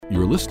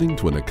You're listening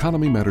to an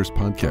Economy Matters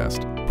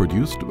podcast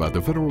produced by the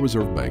Federal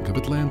Reserve Bank of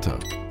Atlanta.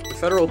 The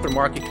Federal Open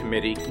Market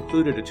Committee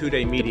concluded a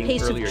two-day meeting earlier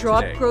today. The pace of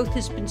job growth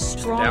has been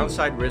strong.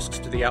 Downside risks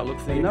to the outlook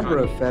for the economy. A number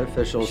of Fed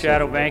officials. The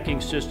shadow banking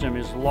system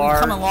is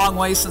large. We've come a long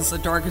way since the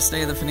darkest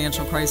day of the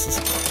financial crisis.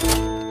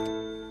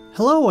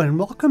 Hello and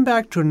welcome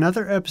back to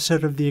another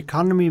episode of the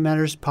Economy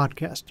Matters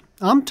podcast.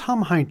 I'm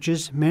Tom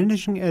Heinches,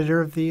 managing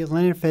editor of the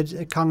Atlanta Fed's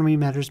Economy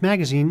Matters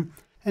magazine,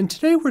 and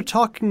today we're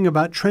talking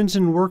about trends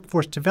in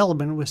workforce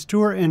development with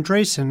Stuart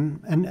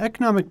Andreasen, an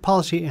economic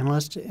policy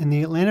analyst in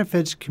the Atlanta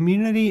Fed's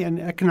Community and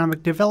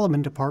Economic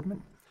Development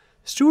Department.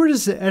 Stuart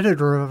is the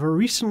editor of a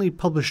recently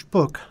published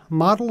book,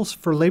 Models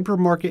for Labor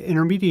Market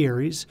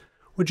Intermediaries,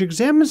 which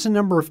examines a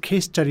number of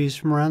case studies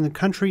from around the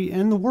country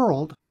and the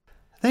world.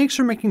 Thanks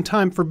for making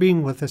time for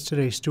being with us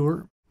today,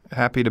 Stuart.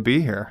 Happy to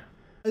be here.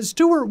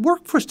 Stuart,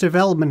 workforce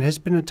development has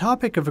been a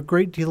topic of a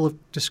great deal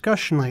of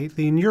discussion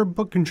lately, and your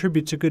book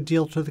contributes a good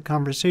deal to the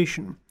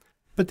conversation.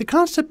 But the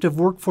concept of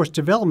workforce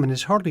development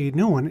is hardly a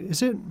new one,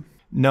 is it?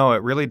 No,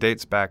 it really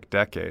dates back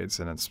decades,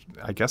 and it's,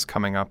 I guess,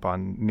 coming up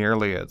on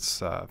nearly its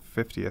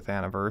 50th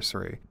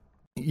anniversary.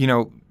 You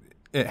know,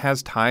 it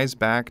has ties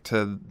back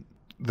to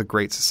the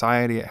Great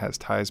Society. It has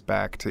ties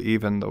back to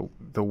even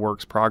the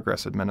Works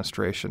Progress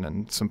Administration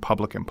and some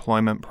public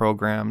employment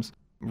programs.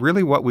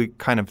 Really what we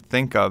kind of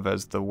think of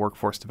as the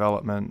workforce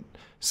development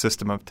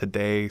system of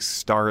today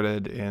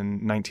started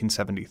in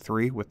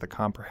 1973 with the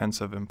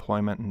Comprehensive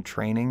Employment and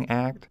Training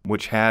Act,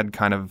 which had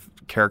kind of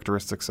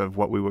characteristics of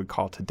what we would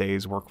call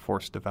today's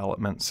workforce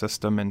development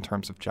system in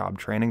terms of job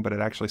training, but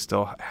it actually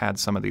still had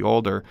some of the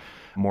older,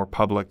 more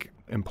public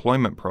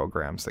employment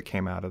programs that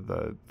came out of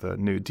the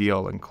New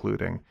Deal,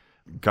 including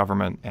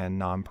government and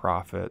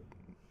nonprofit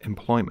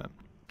employment.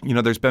 You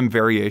know, there's been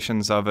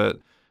variations of it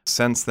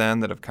since then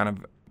that have kind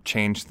of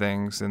changed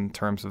things in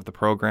terms of the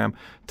program.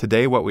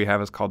 Today, what we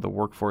have is called the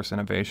Workforce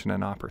Innovation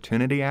and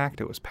Opportunity Act.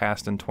 It was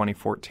passed in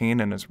 2014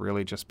 and is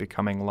really just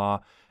becoming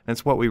law. And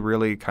it's what we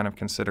really kind of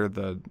consider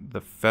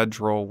the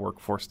federal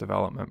workforce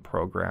development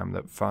program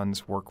that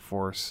funds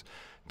workforce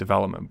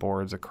development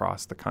boards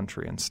across the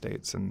country and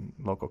states and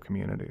local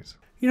communities.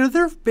 You know,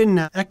 there have been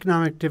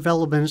economic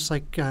developments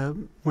like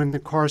when the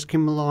cars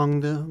came along,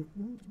 the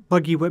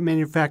buggy whip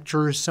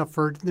manufacturers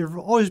suffered. There have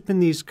always been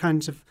these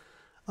kinds of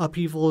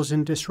upheavals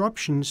and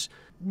disruptions.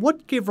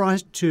 What gave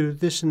rise to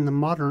this in the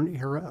modern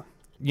era?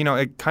 You know,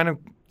 it kind of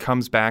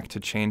comes back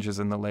to changes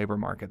in the labor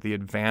market, the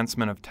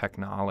advancement of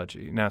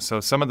technology. Now, so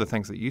some of the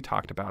things that you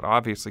talked about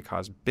obviously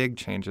caused big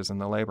changes in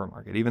the labor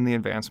market. Even the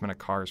advancement of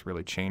cars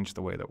really changed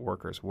the way that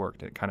workers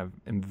worked. It kind of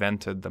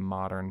invented the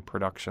modern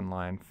production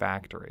line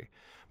factory.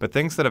 But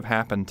things that have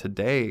happened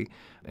today,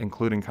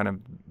 including kind of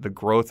the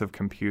growth of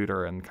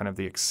computer and kind of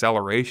the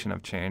acceleration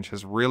of change,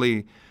 has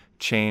really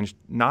changed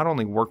not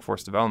only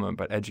workforce development,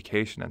 but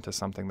education into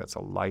something that's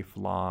a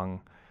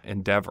lifelong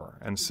endeavor.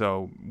 And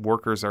so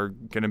workers are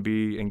going to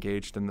be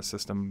engaged in the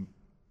system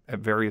at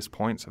various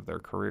points of their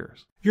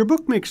careers. Your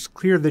book makes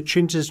clear the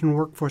changes in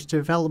workforce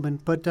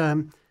development, but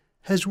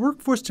has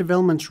workforce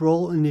development's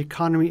role in the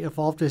economy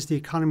evolved as the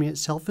economy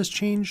itself has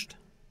changed?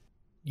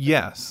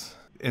 Yes.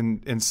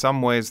 In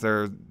some ways,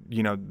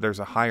 there's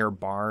a higher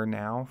bar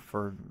now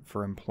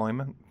for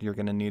employment. You're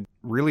going to need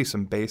really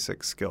some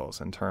basic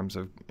skills in terms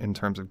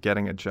of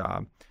getting a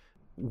job.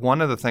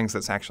 One of the things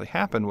that's actually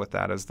happened with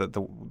that is that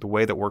the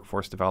way that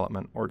workforce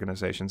development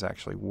organizations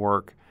actually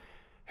work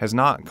has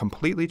not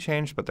completely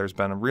changed, but there's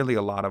been really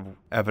a lot of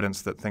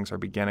evidence that things are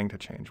beginning to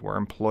change, where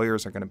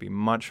employers are going to be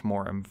much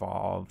more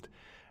involved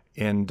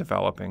in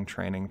developing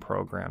training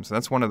programs. And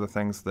that's one of the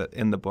things that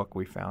in the book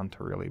we found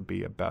to really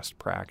be a best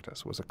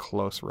practice, was a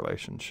close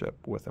relationship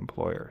with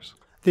employers.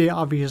 They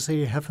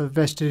obviously have a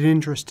vested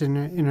interest in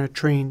a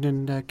trained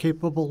and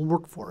capable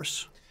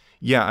workforce.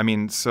 Yeah, I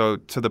mean, so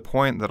to the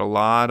point that a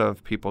lot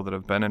of people that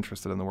have been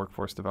interested in the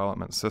workforce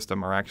development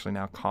system are actually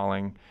now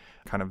calling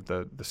kind of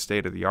the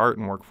state of the art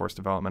in workforce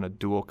development a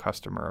dual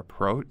customer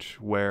approach,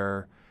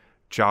 where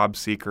job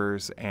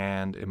seekers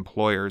and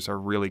employers are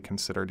really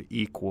considered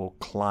equal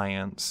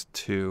clients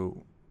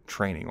to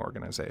training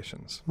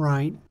organizations.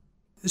 Right.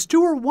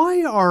 Stuart,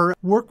 why are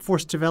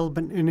workforce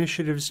development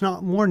initiatives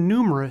not more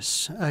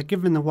numerous,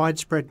 given the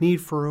widespread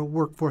need for a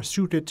workforce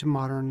suited to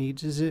modern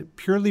needs? Is it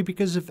purely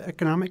because of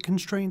economic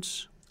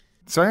constraints?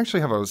 So I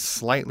actually have a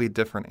slightly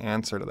different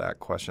answer to that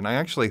question. I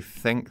actually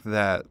think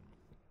that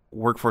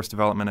workforce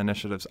development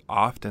initiatives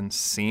often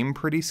seem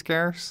pretty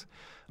scarce,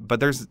 but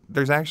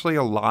there's actually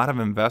a lot of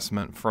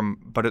investment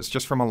but it's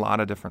just from a lot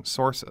of different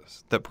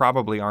sources that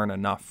probably aren't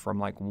enough from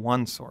like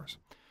one source.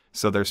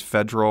 So there's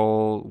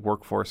federal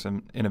Workforce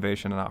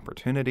Innovation and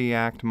Opportunity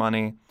Act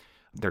money.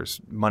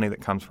 There's money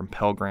that comes from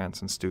Pell Grants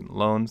and student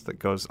loans that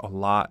goes a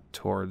lot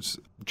towards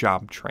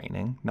job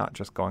training, not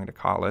just going to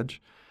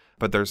college.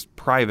 But there's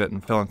private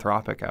and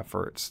philanthropic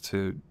efforts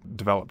to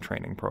develop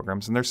training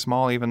programs. And there's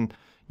small, even,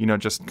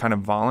 just kind of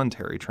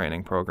voluntary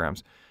training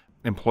programs,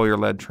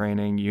 employer-led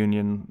training,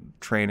 union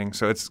training.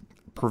 So it's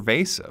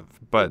pervasive,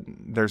 but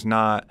there's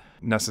not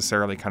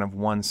necessarily kind of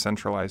one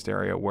centralized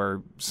area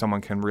where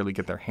someone can really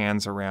get their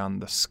hands around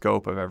the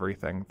scope of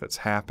everything that's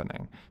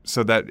happening.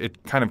 So that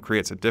it kind of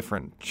creates a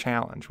different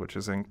challenge, which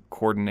is in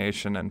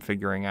coordination and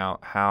figuring out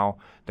how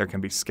there can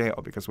be scale,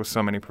 because with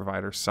so many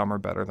providers, some are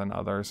better than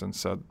others. And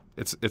so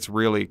it's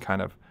really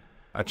kind of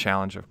a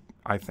challenge of,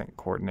 I think,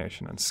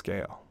 coordination and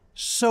scale.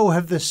 So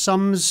have the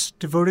sums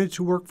devoted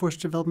to workforce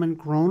development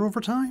grown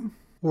over time?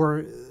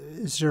 Or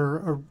is there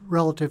a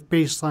relative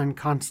baseline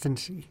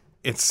constancy?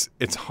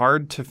 It's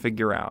hard to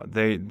figure out.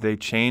 They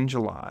change a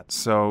lot.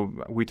 So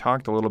we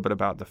talked a little bit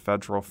about the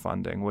federal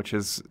funding, which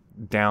is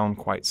down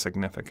quite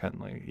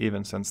significantly.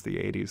 Even since the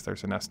 80s,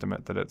 there's an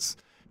estimate that it's,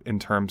 in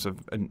terms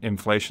of an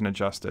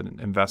inflation-adjusted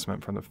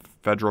investment from the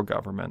federal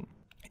government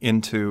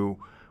into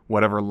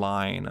whatever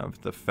line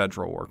of the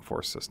federal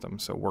workforce system,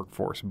 so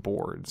workforce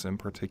boards in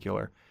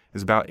particular,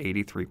 is about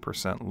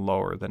 83%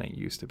 lower than it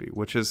used to be,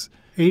 which is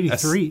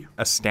 83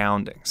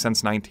 astounding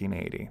since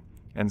 1980.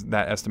 And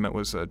that estimate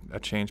was a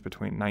change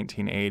between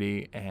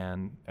 1980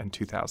 and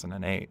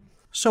 2008.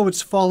 So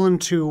it's fallen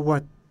to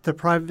what, the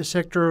private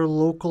sector,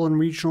 local and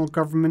regional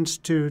governments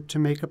to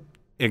make up?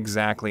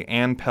 Exactly,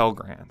 and Pell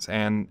Grants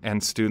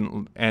and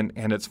student and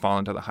it's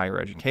fallen to the Higher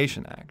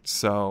Education Act.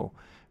 So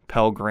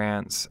Pell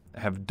Grants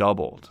have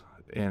doubled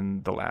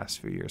in the last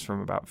few years,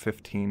 from about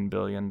 $15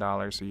 billion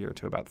a year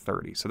to about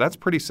 $30. So that's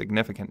pretty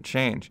significant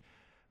change,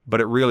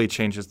 but it really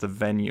changes the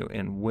venue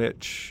in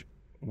which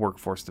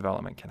workforce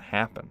development can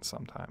happen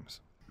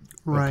sometimes.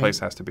 Right. The place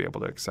has to be able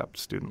to accept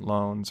student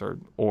loans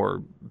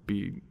or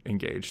be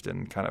engaged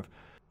in kind of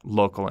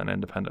local and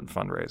independent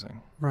fundraising.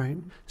 Right.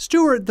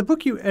 Stuart, the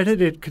book you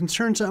edited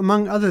concerns,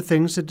 among other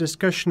things, a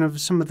discussion of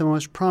some of the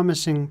most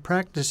promising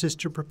practices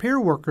to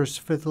prepare workers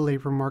for the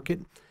labor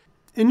market.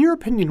 In your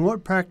opinion,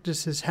 what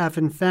practices have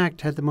in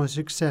fact had the most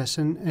success,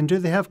 and do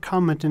they have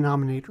common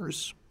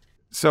denominators?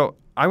 So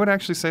I would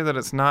actually say that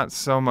it's not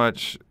so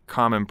much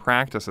common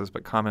practices,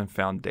 but common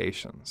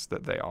foundations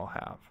that they all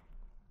have.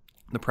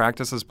 The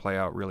practices play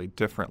out really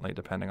differently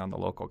depending on the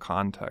local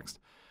context.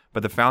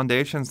 But the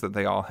foundations that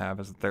they all have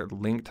is that they're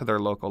linked to their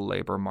local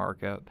labor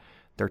market.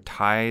 They're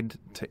tied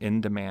to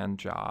in-demand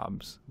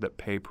jobs that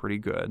pay pretty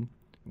good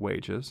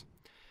wages.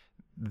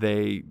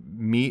 They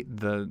meet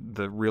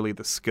the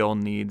skill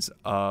needs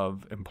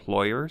of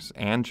employers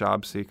and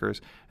job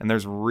seekers, and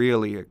there's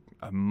really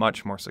a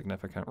much more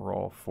significant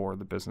role for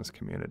the business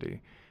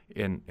community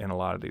in a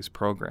lot of these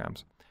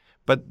programs.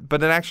 But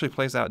it actually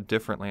plays out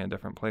differently in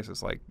different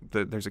places. Like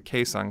there's a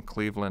case on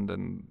Cleveland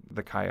and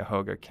the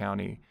Cuyahoga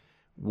County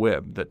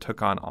WIB that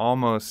took on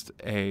almost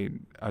a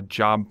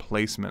job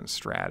placement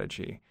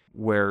strategy,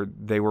 where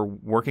they were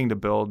working to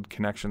build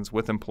connections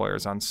with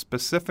employers on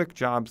specific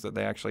jobs that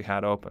they actually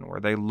had open, where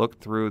they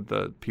looked through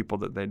the people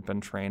that they'd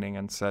been training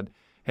and said,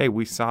 hey,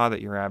 we saw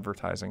that you're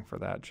advertising for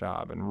that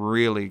job, and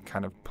really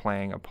kind of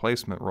playing a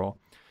placement role.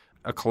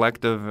 A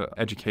collective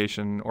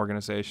education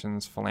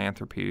organizations,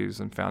 philanthropies,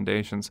 and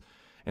foundations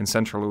in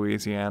central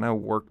Louisiana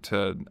work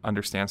to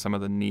understand some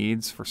of the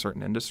needs for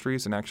certain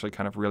industries and actually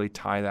kind of really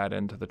tie that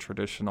into the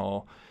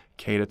traditional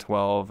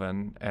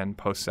K-12 and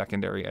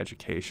post-secondary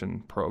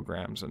education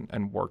programs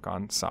and work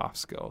on soft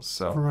skills.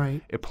 So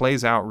right. It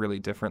plays out really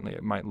differently.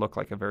 It might look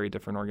like a very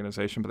different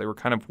organization, but they were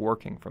kind of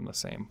working from the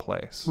same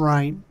place.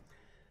 Right.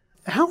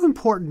 How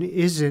important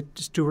is it,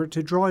 Stuart,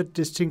 to draw a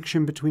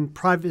distinction between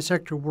private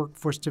sector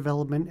workforce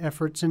development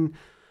efforts and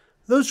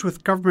those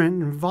with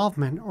government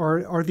involvement?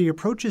 Or are the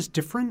approaches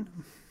different?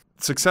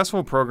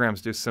 Successful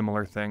programs do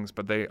similar things,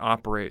 but they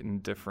operate in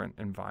different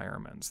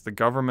environments. The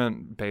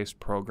government-based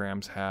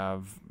programs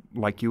have,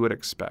 like you would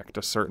expect,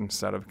 a certain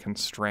set of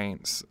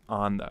constraints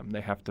on them.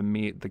 They have to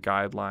meet the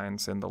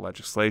guidelines in the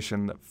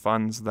legislation that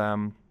funds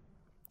them.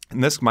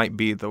 And this might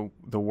be the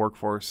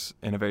Workforce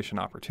Innovation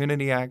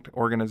Opportunity Act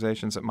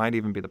organizations. It might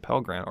even be the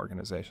Pell Grant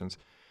organizations,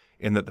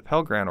 in that the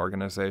Pell Grant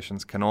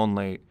organizations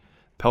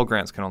Pell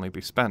Grants can only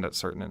be spent at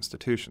certain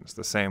institutions,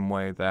 the same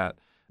way that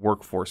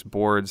workforce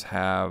boards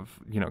have,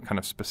 kind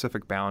of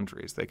specific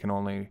boundaries. They can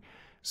only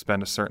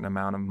spend a certain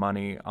amount of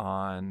money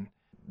on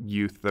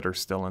youth that are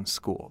still in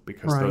school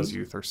because right. those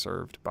youth are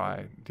served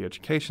by the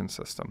education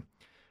system.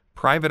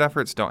 Private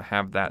efforts don't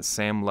have that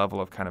same level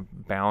of kind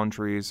of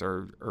boundaries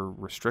or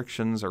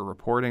restrictions or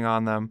reporting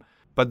on them,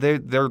 but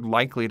they're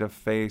likely to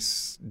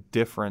face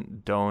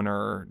different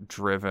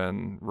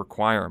donor-driven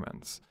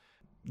requirements.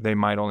 They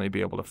might only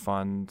be able to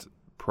fund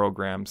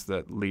programs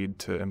that lead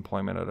to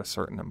employment at a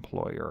certain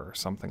employer or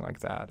something like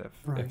that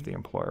if the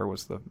employer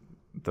was the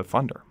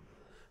funder.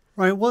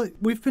 Right. Well,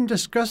 we've been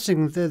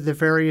discussing the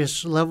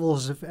various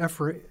levels of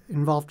effort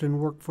involved in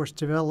workforce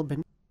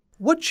development.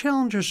 What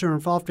challenges are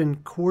involved in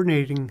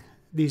coordinating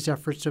these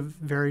efforts of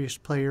various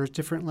players,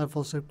 different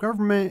levels of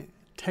government,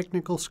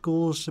 technical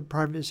schools, the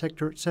private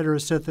sector, et cetera,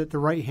 so that the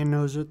right hand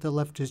knows what the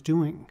left is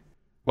doing?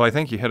 Well, I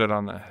think you hit it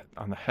on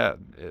the head,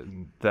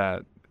 in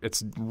that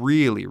it's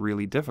really,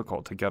 really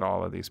difficult to get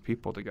all of these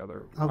people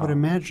together. I would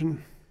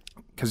imagine.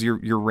 Because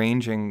you're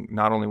ranging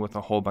not only with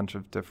a whole bunch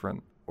of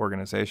different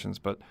organizations,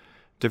 but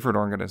different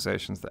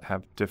organizations that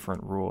have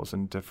different rules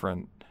and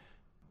different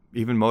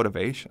even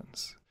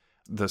motivations.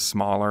 The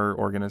smaller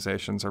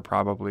organizations are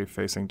probably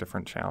facing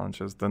different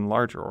challenges than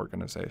larger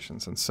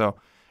organizations. And so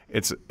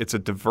it's a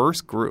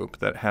diverse group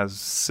that has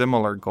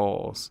similar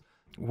goals.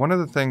 One of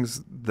the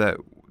things that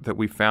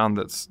we found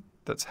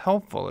that's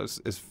helpful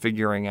is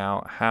figuring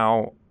out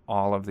how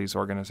all of these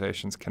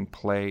organizations can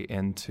play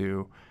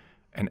into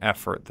an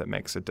effort that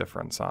makes a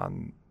difference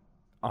on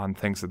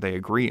things that they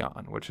agree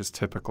on, which is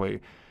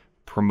typically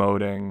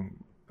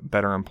promoting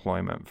better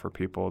employment for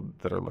people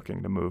that are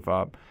looking to move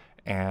up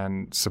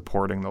and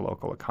supporting the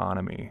local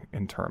economy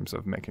in terms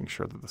of making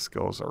sure that the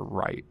skills are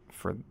right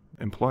for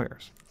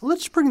employers.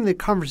 Let's bring the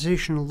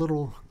conversation a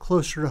little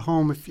closer to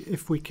home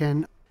if we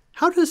can.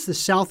 How does the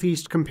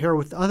Southeast compare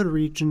with other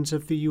regions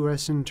of the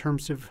U.S. in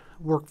terms of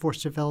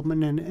workforce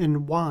development,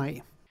 and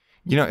why?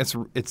 You know,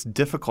 it's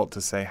difficult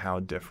to say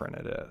how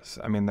different it is.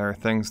 I mean, there are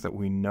things that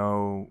we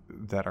know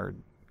that are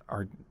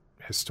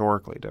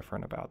historically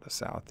different about the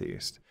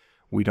Southeast.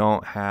 We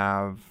don't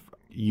have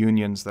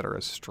unions that are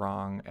as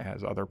strong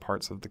as other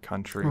parts of the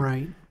country,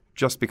 right,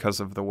 just because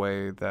of the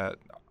way that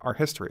our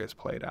history is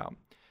played out.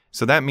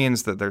 So that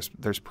means that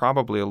there's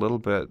probably a little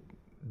bit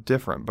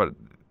different, but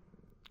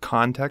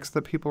context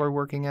that people are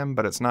working in,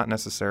 but it's not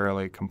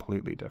necessarily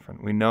completely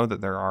different. We know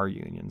that there are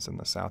unions in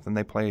the South, and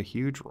they play a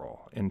huge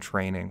role in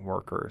training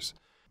workers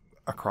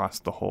across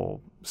the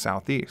whole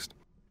Southeast.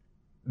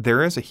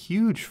 There is a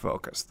huge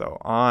focus, though,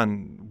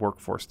 on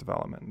workforce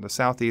development. The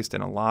Southeast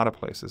in a lot of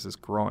places is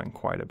growing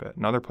quite a bit.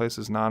 In other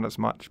places, not as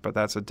much, but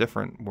that's a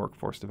different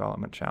workforce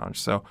development challenge.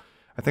 So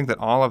I think that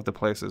all of the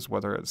places,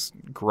 whether it's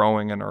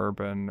growing and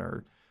urban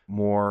or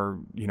more,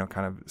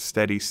 kind of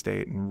steady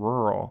state and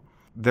rural,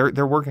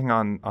 they're working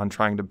on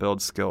trying to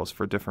build skills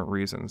for different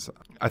reasons.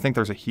 I think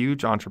there's a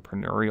huge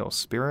entrepreneurial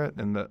spirit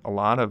in that a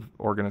lot of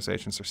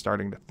organizations are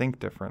starting to think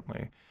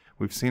differently.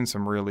 We've seen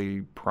some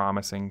really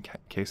promising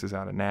cases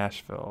out of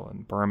Nashville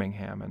and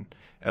Birmingham and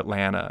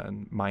Atlanta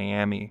and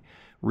Miami,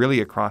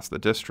 really across the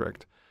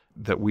district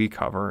that we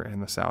cover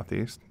in the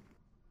Southeast.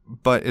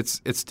 But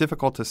it's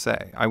difficult to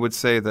say. I would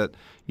say that,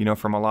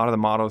 from a lot of the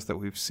models that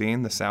we've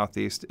seen, the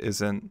Southeast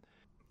isn't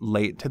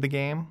late to the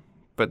game,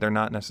 but they're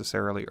not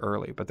necessarily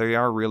early. But they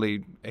are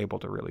really able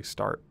to really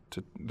start.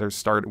 We're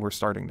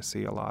starting to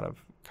see a lot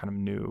of kind of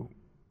new,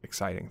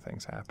 exciting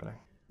things happening.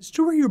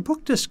 Stuart, your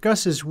book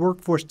discusses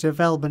workforce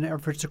development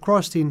efforts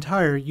across the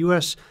entire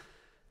U.S.,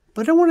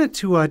 but I wanted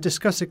to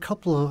discuss a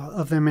couple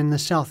of them in the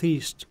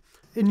Southeast.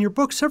 In your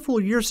book several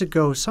years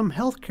ago, some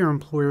healthcare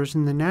employers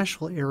in the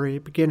Nashville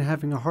area began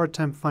having a hard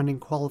time finding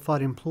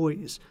qualified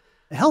employees.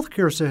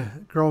 Healthcare is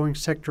a growing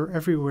sector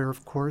everywhere,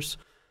 of course,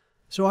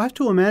 so I have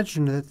to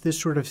imagine that this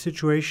sort of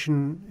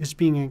situation is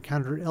being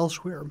encountered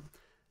elsewhere.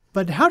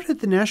 But how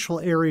did the Nashville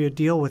area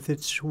deal with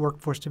its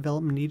workforce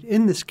development need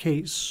in this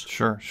case?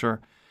 Sure.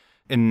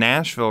 In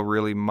Nashville,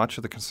 really, much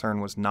of the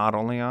concern was not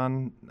only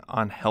on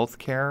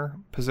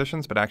healthcare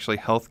positions, but actually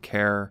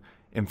healthcare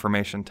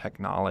information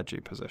technology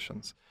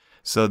positions.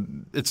 So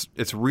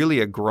it's really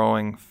a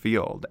growing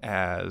field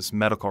as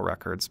medical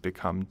records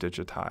become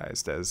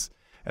digitized,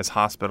 as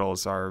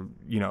hospitals are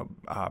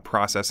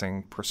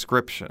processing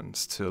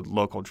prescriptions to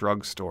local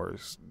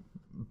drugstores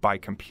by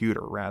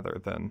computer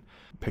rather than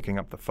picking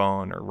up the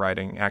phone or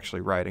writing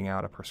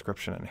out a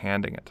prescription and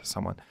handing it to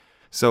someone.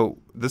 So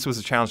this was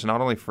a challenge not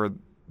only for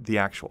the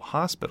actual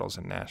hospitals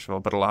in Nashville,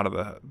 but a lot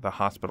of the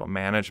hospital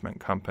management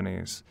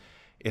companies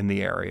in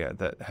the area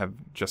that have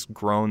just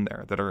grown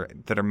there, that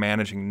are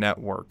managing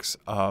networks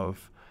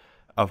of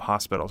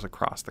hospitals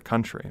across the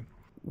country.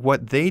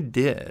 What they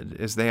did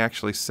is they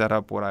actually set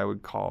up what I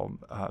would call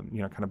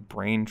kind of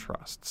brain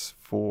trusts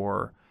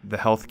for the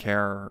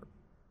healthcare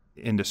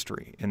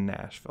industry in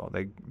Nashville.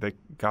 They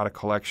got a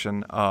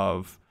collection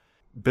of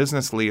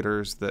business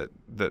leaders that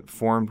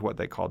formed what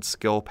they called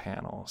skill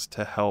panels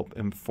to help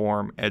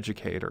inform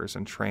educators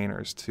and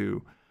trainers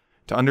to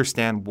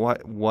understand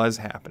what was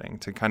happening,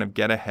 to kind of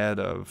get ahead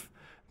of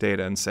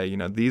data and say,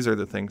 these are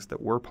the things that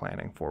we're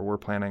planning for. We're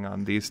planning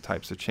on these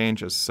types of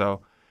changes.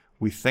 So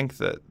we think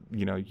that,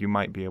 you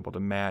might be able to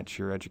match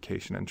your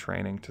education and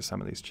training to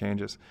some of these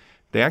changes.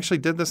 They actually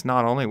did this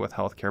not only with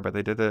healthcare, but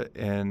they did it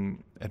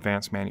in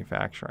advanced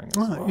manufacturing as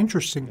well.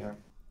 Interesting.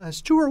 Yeah.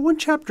 Stuart, one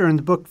chapter in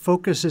the book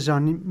focuses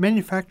on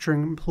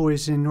manufacturing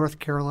employees in North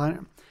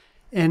Carolina.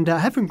 And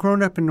having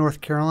grown up in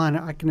North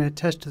Carolina, I can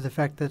attest to the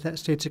fact that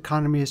state's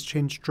economy has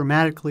changed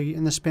dramatically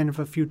in the span of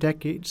a few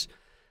decades.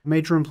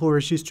 Major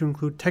employers used to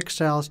include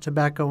textiles,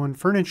 tobacco, and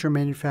furniture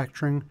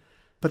manufacturing,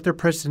 but their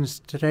presence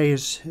today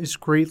is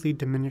greatly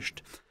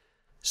diminished.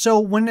 So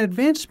when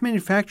advanced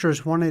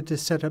manufacturers wanted to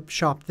set up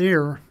shop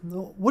there,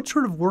 what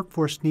sort of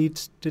workforce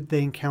needs did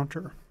they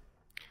encounter?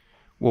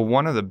 Well,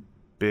 one of the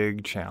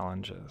big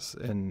challenges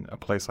in a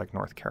place like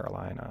North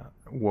Carolina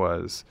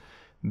was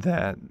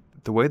that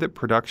the way that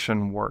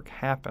production work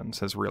happens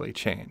has really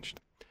changed.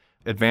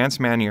 Advanced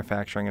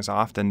manufacturing is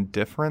often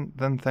different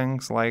than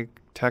things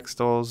like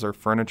textiles or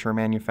furniture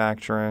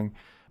manufacturing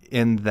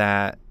in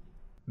that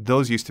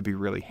those used to be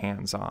really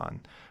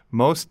hands-on.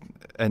 Most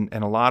and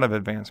a lot of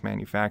advanced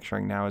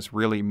manufacturing now is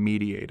really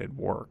mediated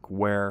work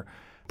where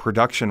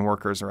production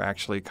workers are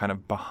actually kind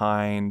of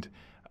behind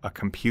a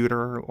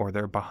computer or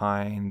they're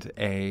behind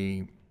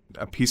a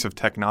piece of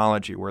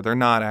technology where they're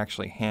not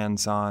actually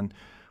hands-on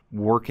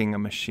working a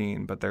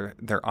machine, but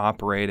they're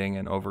operating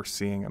and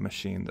overseeing a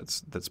machine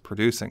that's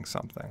producing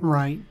something.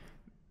 Right.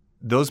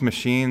 Those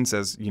machines,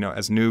 as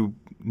new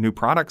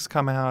products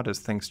come out, as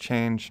things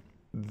change,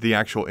 the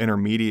actual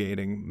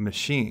intermediating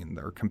machine,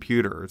 their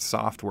computer,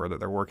 software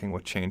that they're working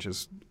with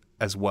changes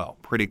as well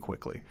pretty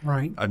quickly.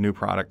 Right. A new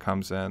product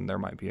comes in, there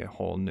might be a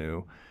whole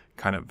new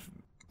kind of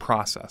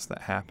process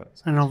that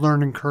happens. And a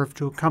learning curve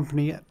to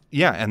accompany it.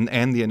 Yeah,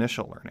 and the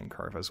initial learning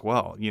curve as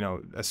well.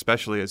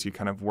 Especially as you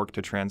kind of work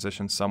to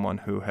transition someone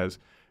who has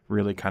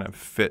really kind of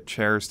fit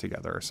chairs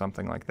together or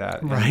something like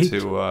that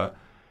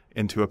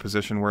into a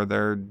position where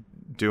they're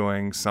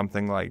doing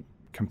something like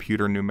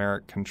computer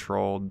numeric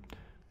controlled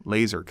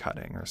laser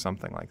cutting or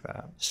something like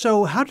that.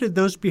 So how did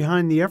those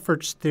behind the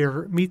efforts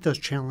there meet those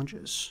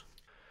challenges?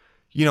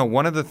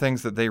 One of the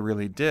things that they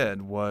really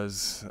did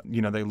was,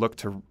 they looked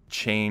to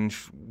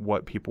change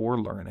what people were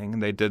learning.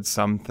 And they did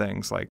some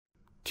things like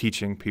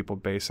teaching people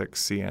basic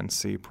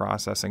CNC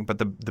processing. But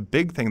the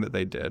big thing that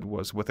they did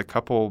was with a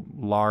couple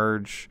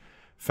large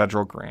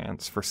federal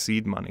grants for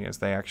seed money as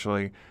they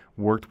actually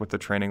worked with the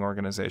training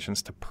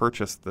organizations to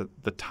purchase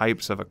the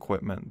types of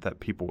equipment that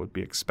people would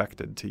be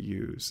expected to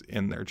use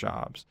in their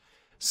jobs.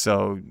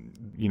 So,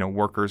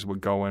 workers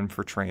would go in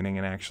for training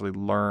and actually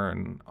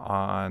learn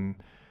on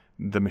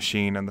the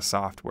machine and the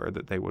software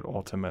that they would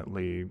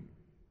ultimately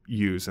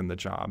use in the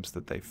jobs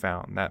that they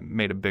found. That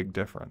made a big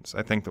difference.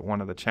 I think that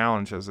one of the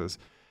challenges is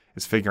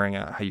figuring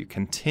out how you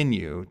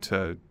continue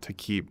to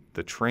keep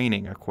the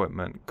training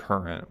equipment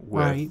current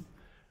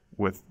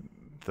with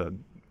the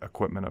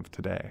equipment of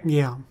today.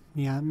 Yeah,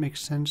 it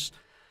makes sense.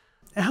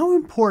 How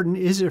important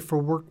is it for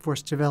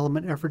workforce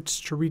development efforts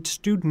to reach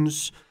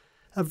students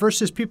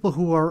versus people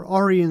who are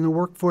already in the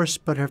workforce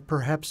but have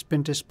perhaps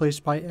been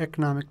displaced by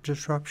economic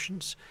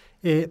disruptions?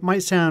 It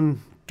might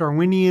sound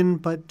Darwinian,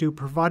 but do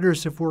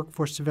providers of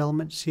workforce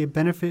development see a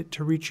benefit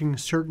to reaching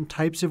certain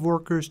types of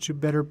workers to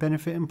better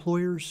benefit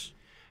employers?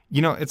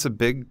 It's a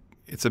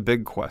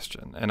big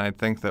question, and I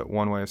think that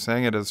one way of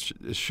saying it is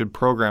should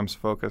programs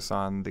focus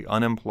on the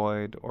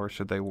unemployed or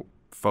should they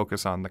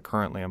focus on the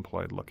currently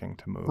employed looking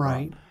to move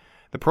on?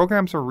 The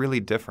programs are really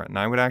different, and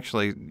I would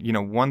actually,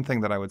 one thing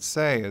that I would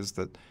say is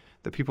that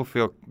people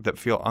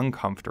feel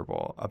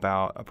uncomfortable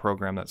about a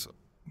program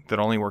that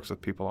only works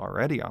with people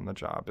already on the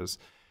job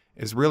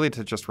is really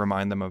to just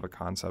remind them of a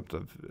concept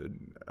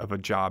of a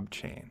job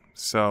chain.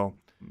 So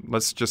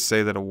let's just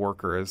say that a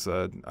worker is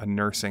a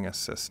nursing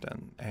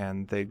assistant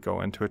and they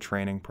go into a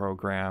training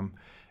program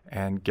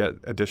and get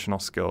additional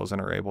skills and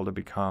are able to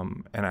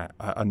become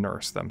a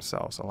nurse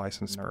themselves, a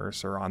licensed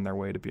nurse, or on their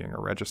way to being a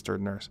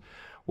registered nurse.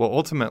 Well,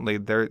 ultimately,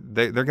 they're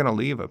going to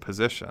leave a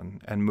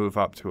position and move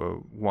up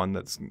to one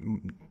that's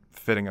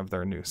fitting of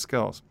their new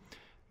skills.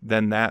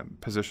 Then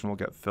that position will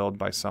get filled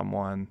by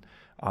someone,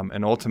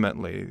 and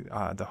ultimately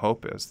the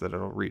hope is that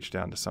it'll reach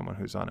down to someone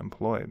who's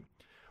unemployed.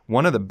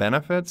 One of the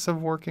benefits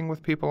of working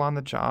with people on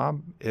the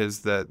job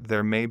is that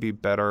there may be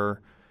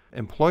better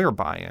employer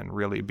buy-in,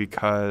 really,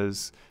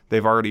 because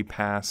they've already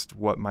passed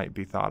what might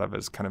be thought of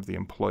as kind of the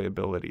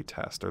employability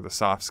test or the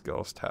soft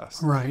skills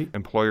test. Right.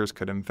 Employers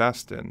could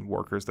invest in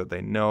workers that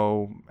they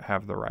know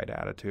have the right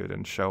attitude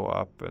and show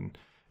up and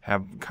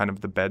have kind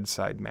of the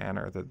bedside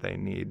manner that they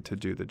need to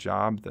do the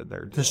job that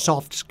they're doing. The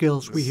soft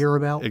skills we hear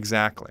about.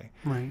 Exactly.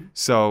 Right.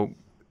 So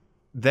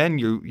then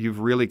you've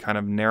really kind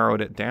of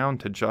narrowed it down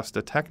to just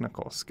a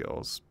technical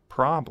skills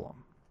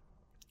problem.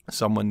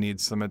 Someone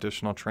needs some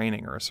additional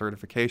training or a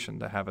certification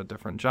to have a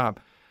different job.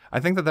 I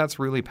think that that's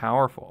really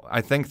powerful.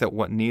 I think that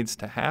what needs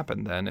to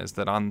happen then is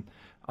that on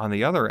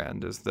the other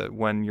end is that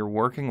when you're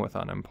working with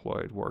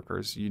unemployed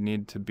workers, you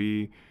need to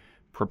be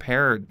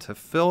prepared to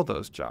fill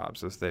those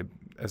jobs as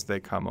they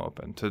come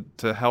open,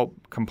 to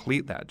help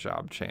complete that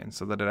job chain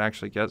so that it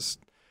actually gets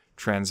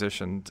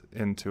transitioned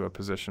into a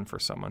position for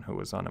someone who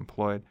is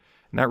unemployed.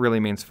 And that really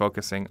means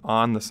focusing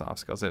on the soft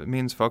skills. It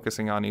means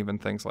focusing on even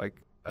things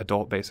like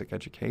adult basic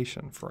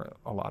education for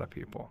a lot of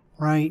people.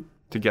 Right.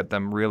 To get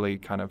them really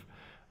kind of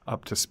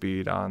up to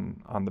speed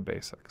on the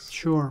basics.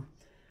 Sure.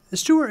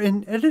 Stuart,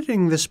 in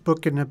editing this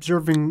book and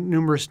observing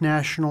numerous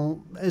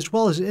national as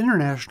well as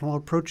international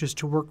approaches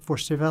to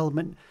workforce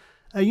development,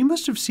 you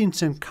must have seen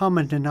some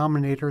common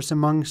denominators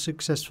among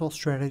successful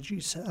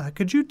strategies.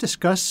 Could you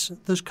discuss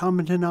those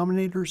common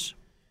denominators?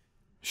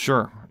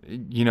 Sure.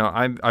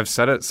 I've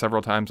said it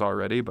several times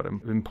already, but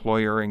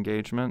employer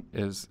engagement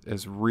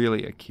is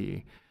really a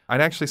key.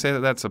 I'd actually say that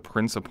that's a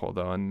principle,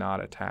 though, and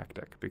not a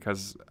tactic,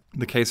 because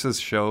the cases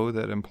show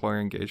that employer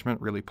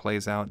engagement really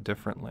plays out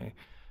differently.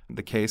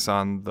 The case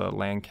on the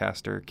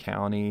Lancaster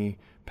County,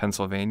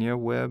 Pennsylvania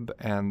WIB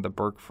and the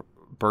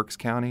Berks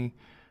County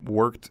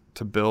worked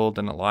to build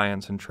an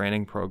alliance and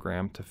training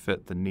program to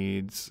fit the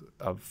needs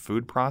of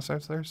food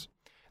processors.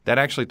 that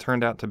actually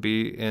turned out to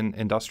be in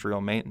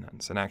industrial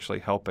maintenance and actually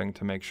helping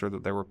to make sure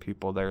that there were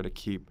people there to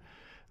keep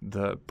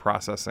the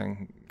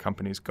processing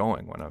companies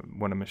going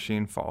when a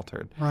machine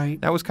faltered. Right.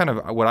 That was kind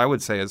of what I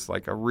would say is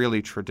like a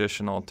really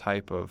traditional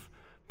type of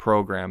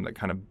program that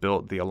kind of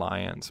built the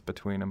alliance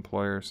between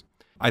employers.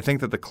 I think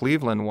that the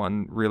Cleveland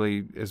one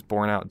really is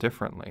borne out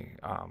differently,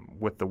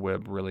 with the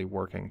WIB really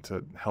working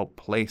to help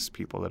place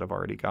people that have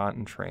already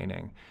gotten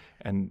training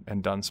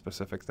and done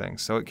specific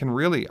things. So it can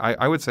really,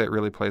 I would say it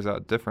really plays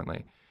out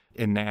differently.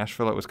 In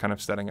Nashville, it was kind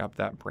of setting up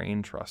that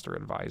brain trust or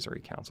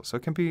advisory council. So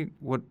it can be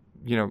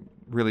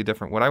really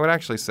different. What I would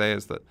actually say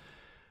is that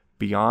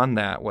beyond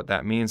that, what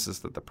that means is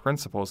that the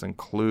principles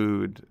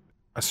include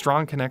a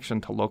strong connection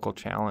to local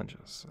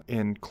challenges.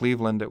 In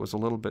Cleveland, it was a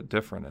little bit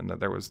different in that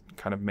there was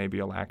kind of maybe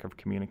a lack of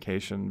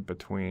communication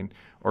between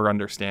or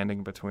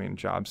understanding between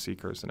job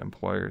seekers and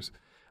employers.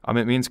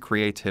 It means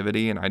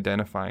creativity and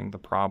identifying the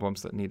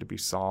problems that need to be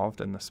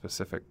solved in the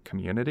specific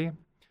community.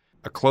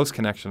 A close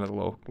connection to the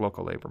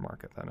local labor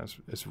market then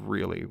is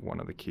really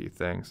one of the key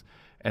things,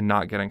 and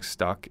not getting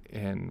stuck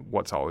in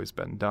what's always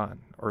been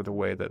done or the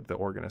way that the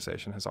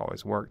organization has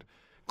always worked.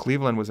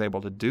 Cleveland was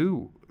able to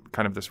do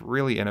kind of this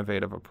really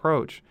innovative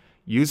approach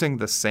using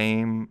the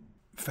same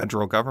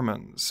federal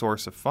government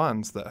source of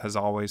funds that has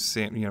always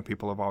seen,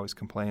 people have always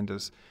complained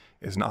is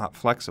not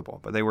flexible,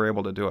 but they were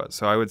able to do it.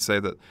 So I would say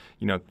that,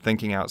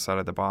 thinking outside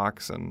of the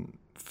box and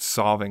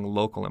solving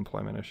local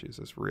employment issues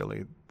is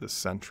really the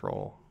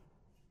central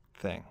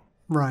thing.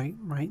 Right.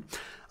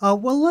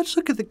 Well, let's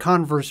look at the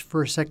converse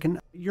for a second.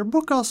 Your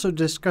book also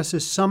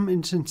discusses some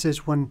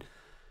instances when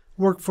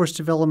workforce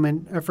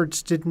development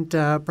efforts didn't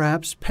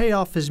perhaps pay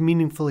off as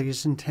meaningfully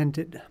as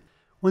intended.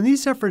 When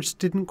these efforts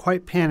didn't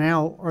quite pan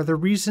out, are there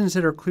reasons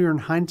that are clear in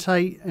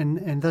hindsight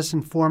and thus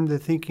inform the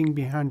thinking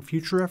behind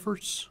future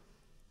efforts?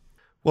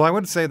 Well, I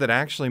would say that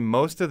actually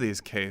most of these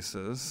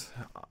cases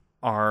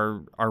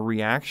are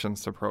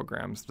reactions to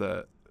programs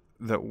that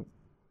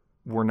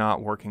were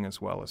not working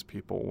as well as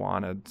people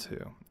wanted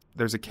to.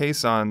 There's a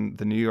case on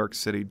the New York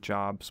City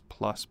Jobs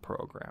Plus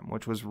program,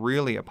 which was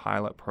really a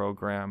pilot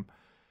program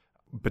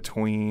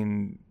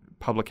between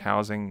public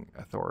housing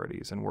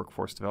authorities and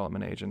workforce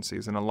development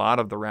agencies, and a lot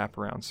of the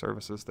wraparound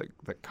services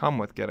that come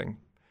with getting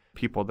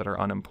people that are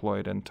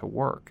unemployed into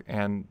work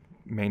and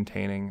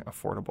maintaining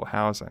affordable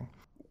housing.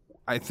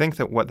 I think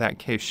that what that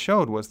case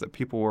showed was that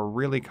people were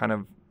really kind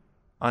of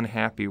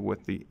unhappy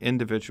with the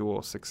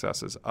individual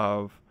successes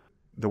of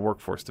the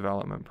workforce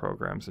development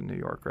programs in New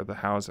York or the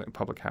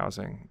public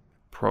housing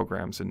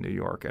programs in New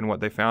York. And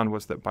what they found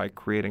was that by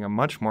creating a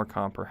much more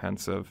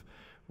comprehensive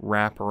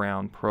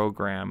wraparound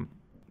program,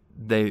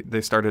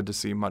 they started to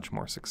see much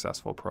more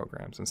successful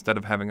programs. Instead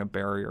of having a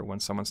barrier when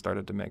someone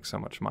started to make so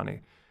much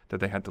money that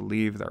they had to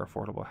leave their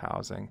affordable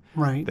housing,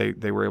 right.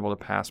 They were able to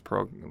pass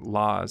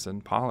laws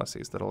and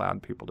policies that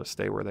allowed people to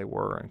stay where they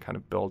were and kind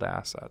of build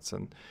assets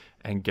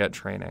and get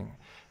training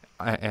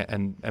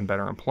and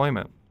better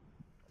employment.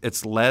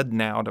 It's led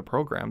now to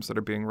programs that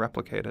are being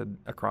replicated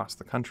across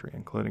the country,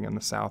 including in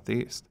the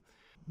Southeast,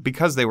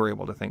 because they were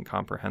able to think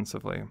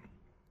comprehensively.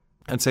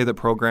 I'd say the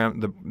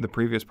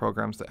previous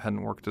programs that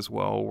hadn't worked as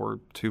well were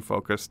too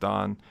focused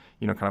on,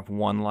 kind of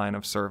one line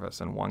of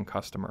service and one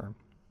customer.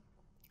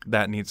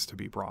 That needs to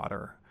be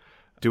broader.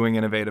 Doing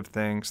innovative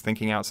things,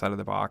 thinking outside of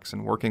the box,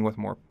 and working with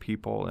more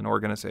people and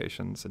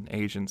organizations and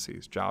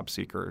agencies, job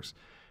seekers,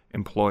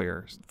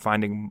 employers,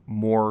 finding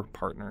more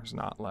partners,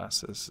 not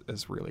less,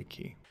 is really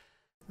key.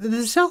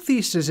 The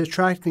Southeast is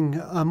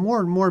attracting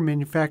more and more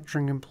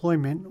manufacturing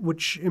employment,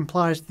 which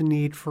implies the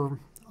need for,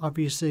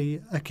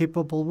 obviously, a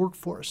capable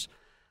workforce.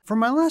 For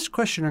my last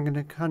question, I'm going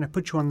to kind of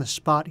put you on the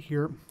spot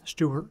here,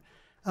 Stuart.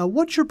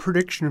 What's your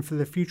prediction for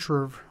the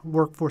future of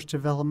workforce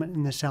development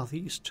in the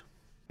Southeast?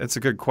 It's a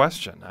good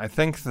question. I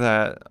think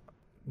that,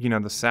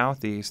 the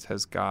Southeast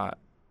has got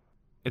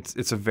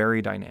it's a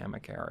very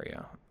dynamic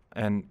area,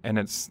 and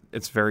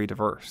it's very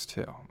diverse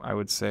too. I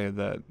would say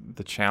that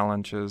the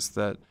challenges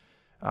that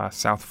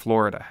South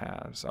Florida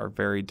has are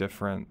very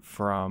different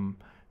from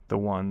the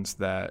ones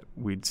that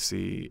we'd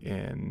see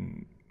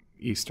in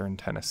eastern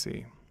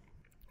Tennessee.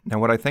 Now,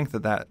 what I think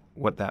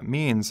what that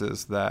means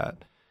is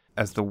that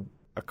as the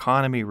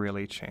economy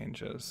really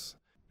changes,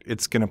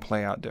 it's going to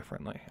play out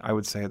differently. I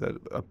would say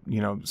that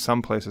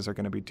some places are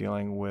going to be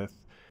dealing with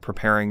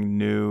preparing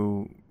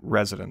new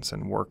residents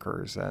and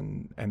workers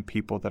and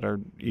people that are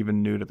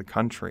even new to the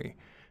country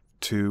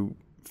to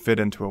fit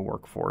into a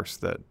workforce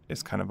that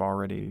is kind of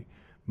already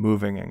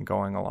moving and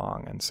going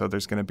along. And so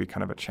there's going to be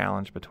kind of a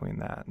challenge between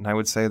that. And I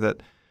would say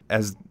that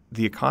as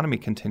the economy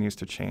continues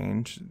to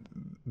change,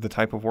 the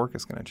type of work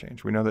is going to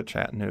change. We know that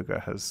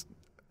Chattanooga has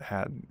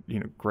had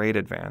great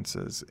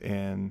advances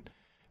in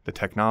the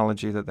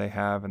technology that they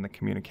have and the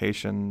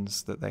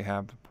communications that they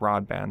have, the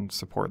broadband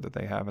support that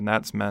they have. And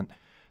that's meant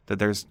that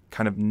there's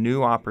kind of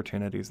new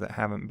opportunities that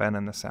haven't been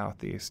in the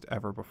Southeast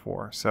ever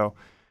before. So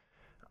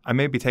I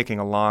may be taking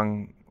a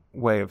long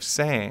way of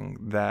saying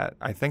that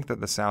I think that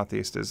the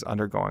Southeast is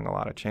undergoing a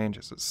lot of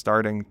changes. It's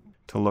starting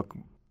to look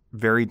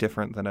very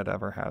different than it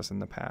ever has in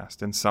the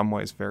past. In some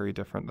ways, very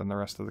different than the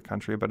rest of the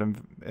country, but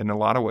in a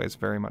lot of ways,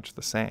 very much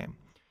the same.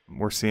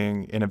 We're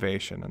seeing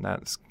innovation, and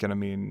that's going to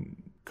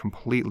mean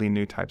completely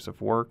new types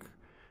of work,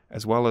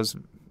 as well as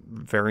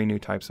very new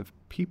types of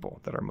people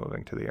that are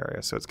moving to the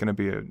area. So it's going to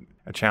be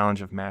a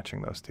challenge of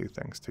matching those two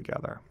things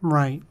together.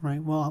 Right.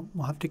 Well,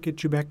 we'll have to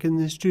get you back in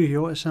the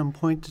studio at some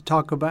point to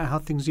talk about how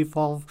things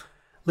evolve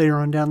later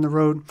on down the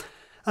road.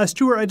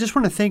 Stuart, I just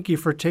want to thank you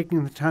for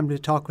taking the time to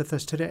talk with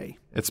us today.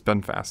 It's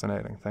been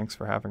fascinating. Thanks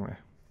for having me.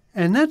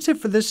 And that's it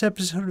for this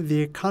episode of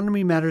the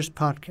Economy Matters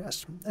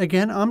podcast.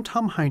 Again, I'm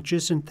Tom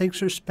Heinches, and thanks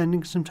for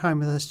spending some time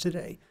with us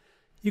today.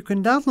 You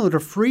can download a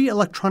free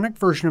electronic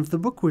version of the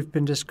book we've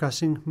been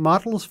discussing,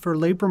 Models for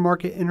Labor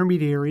Market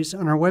Intermediaries,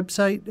 on our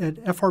website at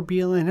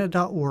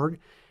frbatlanta.org,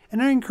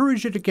 and I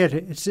encourage you to get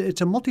it.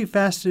 It's a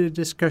multifaceted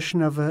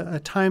discussion of a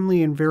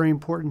timely and very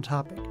important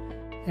topic.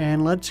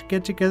 And let's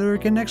get together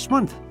again next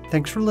month.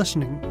 Thanks for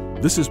listening.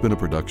 This has been a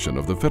production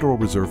of the Federal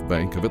Reserve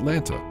Bank of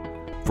Atlanta.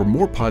 For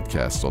more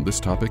podcasts on this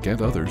topic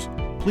and others,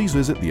 please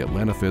visit the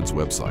Atlanta Fed's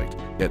website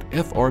at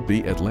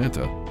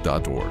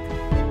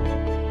frbatlanta.org.